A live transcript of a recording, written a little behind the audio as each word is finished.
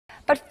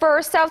But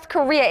first, South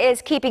Korea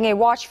is keeping a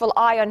watchful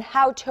eye on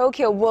how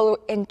Tokyo will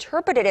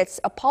interpret its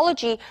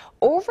apology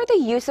over the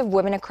use of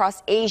women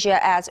across Asia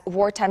as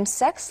wartime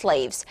sex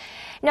slaves.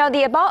 Now,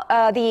 the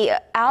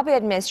Abe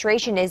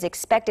administration is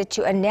expected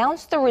to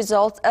announce the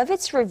results of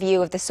its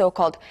review of the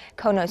so-called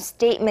Kono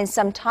Statement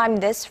sometime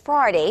this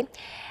Friday.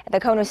 The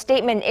Kono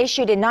Statement,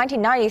 issued in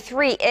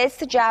 1993, is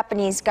the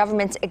Japanese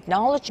government's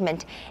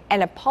acknowledgment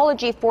and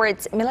apology for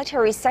its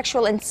military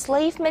sexual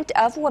enslavement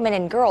of women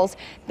and girls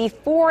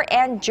before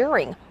and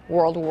during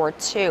World War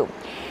II.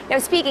 Now,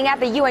 speaking at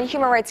the UN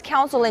Human Rights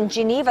Council in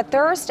Geneva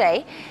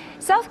Thursday,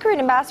 South Korean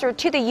ambassador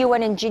to the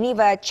UN in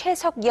Geneva, Choi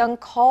Seok-young,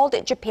 called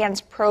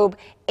Japan's probe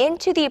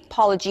into the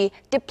apology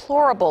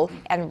deplorable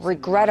and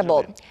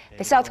regrettable.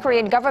 The South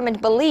Korean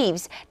government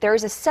believes there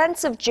is a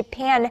sense that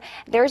Japan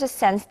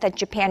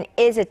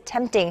is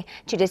attempting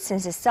to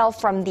distance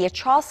itself from the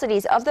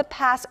atrocities of the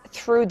past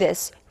through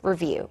this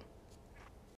review.